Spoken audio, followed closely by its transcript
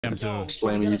I'm too.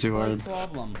 Slamming you too hard.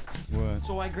 Problem. What?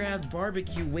 So I grabbed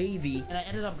barbecue wavy, and I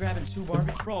ended up grabbing 2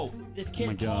 barbecue. Bro, this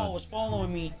kid Paul was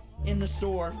following me in the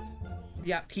store. We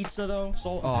got pizza though.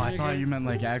 Salt. Oh, I thought you meant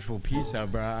like actual pizza,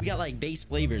 bro. We got like base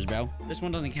flavors, bro. This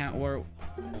one doesn't count. Or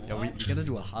yeah, we gotta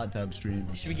do a hot tub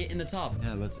stream. Should we get in the tub?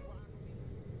 Yeah, let's.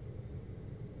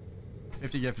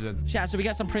 50 gifted. Chat. So we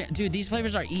got some. Dude, these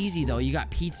flavors are easy though. You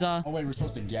got pizza. Oh wait, we're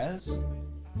supposed to guess?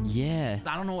 Yeah.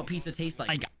 I don't know what pizza tastes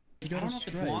like. I don't know if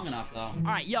it's long enough, though. All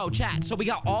right, yo, chat. So we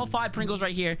got all 5 Pringles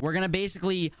right here. We're going to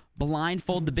basically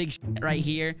blindfold the big shit right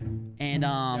here. And,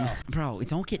 bro,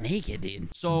 don't get naked,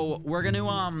 dude. So we're going to,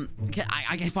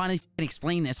 I can finally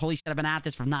explain this. Holy shit, I've been at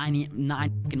this for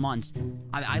 9 fucking months.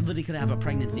 I literally could have a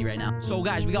pregnancy right now. So,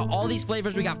 guys, we got all these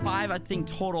flavors. We got 5, I think,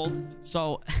 total.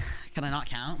 So, can I not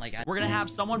count? Like, we're going to have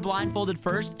someone blindfolded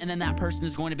first, and then that person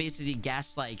is going to basically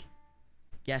guess, like,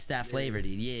 guess that flavor,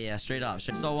 dude. Yeah, straight up.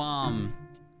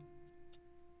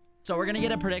 So we're gonna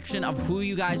get a prediction of who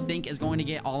you guys think is going to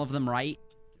get all of them right.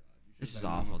 This is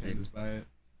awful, dude. I'm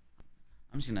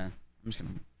just gonna I'm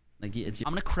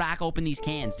gonna crack open these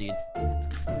cans, dude.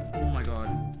 Oh my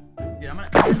god. Dude, I'm gonna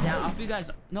put it down. I hope you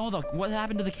guys know what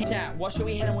happened to the can. Chat, what should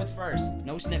we hit him with first?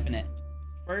 No sniffing it.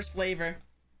 First flavor.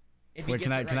 Wait,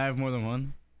 can I have more than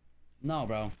one? No,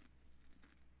 bro.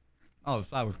 Oh,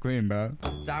 sour cream, bro.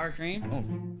 Sour cream? Oh.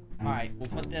 Alright, we'll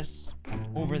put this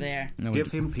over there. No,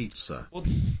 give him pizza.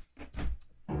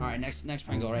 Alright, next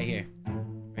Pringle right here.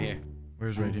 Right here.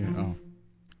 Where's right here? Oh.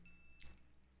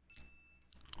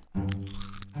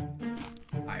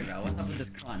 Alright, bro, what's up with this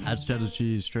crunch? That's cheddar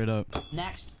cheese, straight up.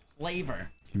 Next flavor.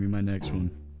 Give me my next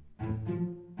one.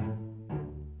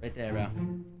 Right there, bro.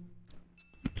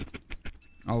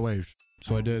 Oh, wait.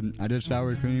 So I did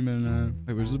sour cream and,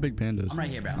 wait, where's the big Pandazz? I'm right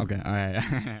here, bro. Okay, alright.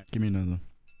 Give me another.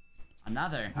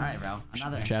 Another? Alright, bro.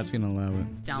 Another. Chat's gonna allow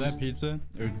it. Down Is that pizza?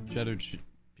 Or cheddar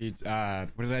pizza?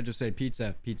 What did I just say?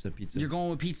 Pizza. You're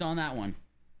going with pizza on that one?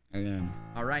 Again.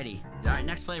 Alrighty. Alright,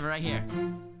 next flavor right here.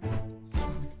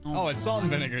 Oh, it's salt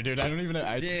and vinegar, dude. I don't even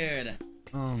know. Dude.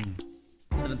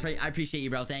 I appreciate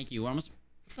you, bro. Thank you. We're almost...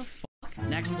 What the fuck?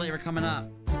 Next flavor coming up.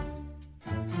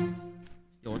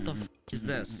 Yo, what the fuck is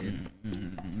this, dude?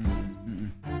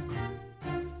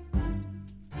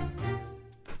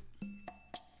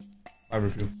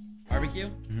 Barbecue. Barbecue?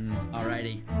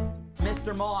 Alrighty.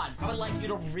 Mr. Mods, I would like you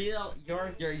to reel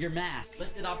your mask.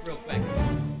 Lift it up real quick.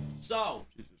 So,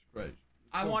 Jesus Christ.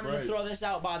 I wanted to throw this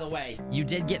out, by the way. You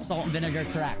did get salt and vinegar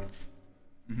correct.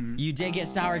 You did get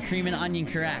sour cream and onion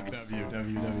correct.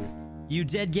 You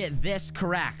did get this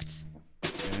correct.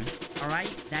 Okay. All right,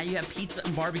 now you have pizza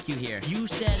and barbecue here. You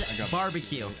said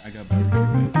barbecue. I got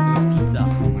barbecue. It was pizza.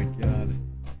 Oh my god.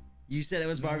 You said it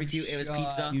was barbecue. It was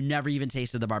pizza. You never even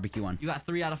tasted the barbecue one. You got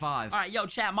 3 out of 5. All right, yo,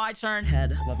 chat, my turn.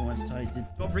 Head. Love it when it's tightened.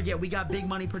 Don't forget, we got big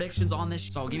money predictions on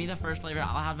this. So give me the first flavor.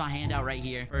 I'll have my handout right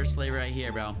here. First flavor right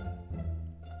here, bro.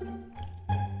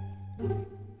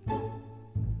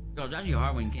 Yo, it's actually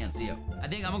hard when you can't see it. I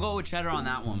think I'm gonna go with cheddar on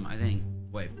that one. I think.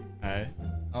 Wait. Alright.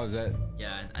 Oh, is that?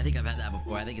 Yeah, I think I've had that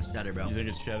before. I think it's cheddar, bro. You think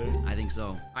it's cheddar? I think so.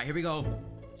 All right, here we go.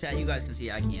 Chat, you guys can see.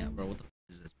 I can't, bro. What the f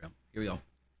is this, bro? Here we go.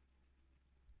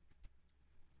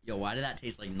 Yo, why did that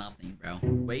taste like nothing, bro?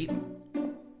 Wait.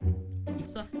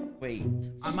 Pizza? Wait.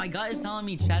 My gut is telling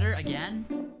me cheddar again,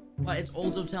 but it's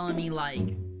also telling me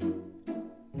like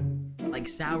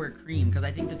sour cream, because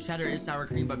I think the cheddar is sour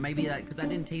cream, but maybe that, because that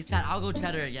didn't taste. Chat, I'll go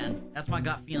cheddar again. That's my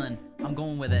gut feeling. I'm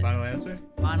going with it. Final answer?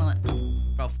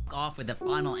 Bro, f off with the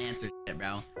final answer shit,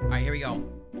 bro. All right, here we go.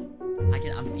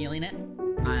 I'm feeling it.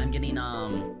 I'm getting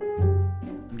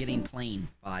plain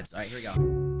vibes. All right, here we go.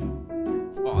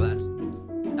 Oh,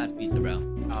 that's pizza, bro.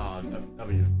 Oh,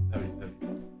 W.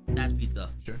 That's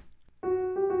pizza. Sure.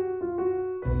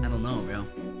 I don't know, bro.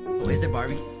 So is it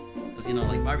barbecue? Because, you know,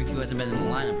 like, barbecue hasn't been in the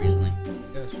lineup recently.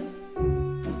 Yes.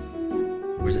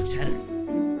 Where's the cheddar?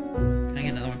 Can I get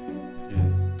another one? Yeah.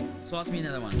 Sauce me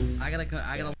another one. I gotta...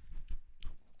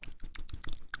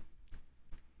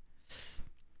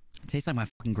 It tastes like my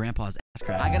fucking grandpa's ass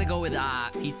crack. I gotta go with,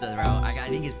 pizza, bro. I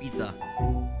think it's pizza.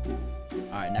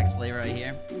 Alright, next flavor right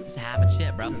here. It's half a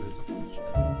chip, bro.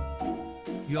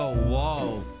 Yo,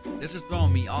 whoa. This is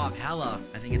throwing me off hella.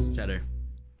 I think it's cheddar.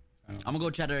 I'm gonna go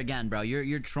cheddar again, bro.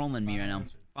 You're trolling me right now.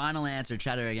 Final answer,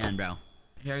 cheddar again, bro.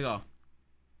 Here we go.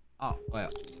 Oh, wait.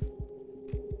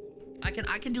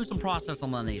 I can do some process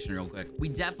elimination real quick. We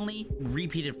definitely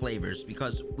repeated flavors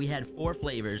because we had 4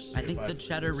 flavors. I think the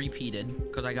cheddar repeated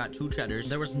because I got 2 cheddars.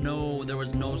 There was no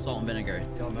salt and vinegar.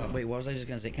 Wait, what was I just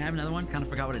gonna say? Can I have another one? Kind of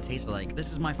forgot what it tasted like.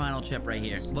 This is my final chip right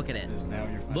here. Look at it.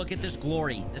 Look at this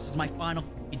glory. This is my final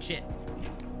chip.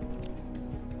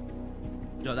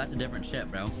 Yo, that's a different chip,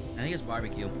 bro. I think it's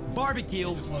barbecue.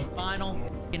 Barbecue. Final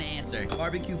answer.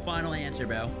 Barbecue final answer,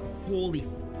 bro. Holy,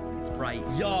 it's bright.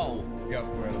 Yo. You got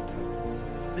 4 out of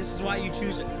 5. This is why you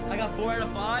choose it. I got 4 out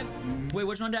of 5. Wait,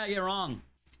 which one did I get wrong?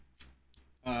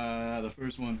 The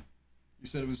first one. You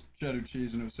said it was cheddar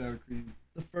cheese and it was sour cream.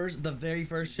 The very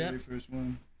first chip. The very first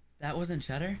one. That wasn't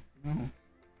cheddar. No.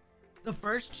 The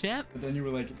first chip. But then you were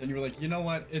like, you know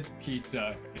what? It's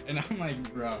pizza. And I'm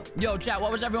like, bro. Yo, chat.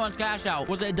 What was everyone's cash out?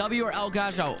 Was it a W or L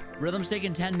cash out? Rhythm's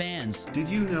taking 10 bands. Did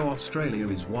you know Australia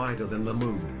is wider than the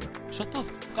moon? Shut the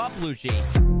fuck up, Lucci.